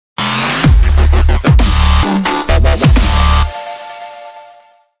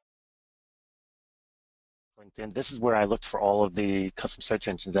LinkedIn. This is where I looked for all of the custom search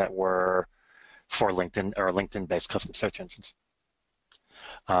engines that were for LinkedIn or LinkedIn-based custom search engines.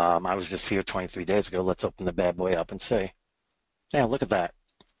 I was just here 23 days ago. Let's open the bad boy up and see. Yeah, look at that.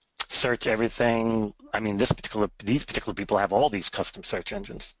 Search everything. I mean, these particular people have all these custom search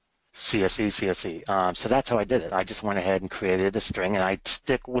engines. CSE, CSE. So that's how I did it. I just went ahead and created a string, and I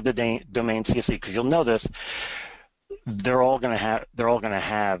stick with the domain CSE because you'll notice they're all going to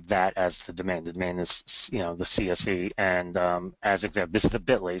have that as the domain. The domain is, the CSE, and as example, this is a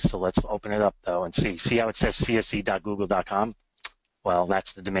bit.ly. So let's open it up though and see. See how it says csc.google.com? Well,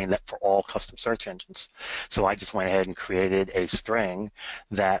 that's the domain for all custom search engines. So I just went ahead and created a string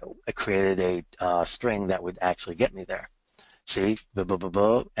that string that would actually get me there. See, and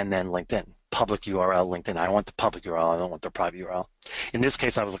then LinkedIn, public URL LinkedIn. I want the public URL. I don't want the private URL. In this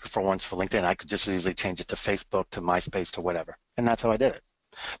case, I was looking for ones for LinkedIn. I could just easily change it to Facebook, to MySpace, to whatever, and that's how I did it.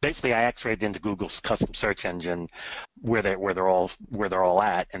 Basically, I X-rayed into Google's custom search engine where they're all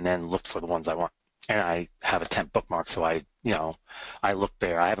at, and then looked for the ones I want. And I have a temp bookmark, so I looked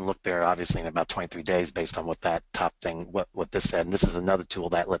there. I haven't looked there obviously in about 23 days based on what that top thing, what this said. And this is another tool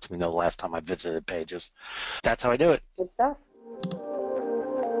that lets me know the last time I visited pages. That's how I do it. Good stuff.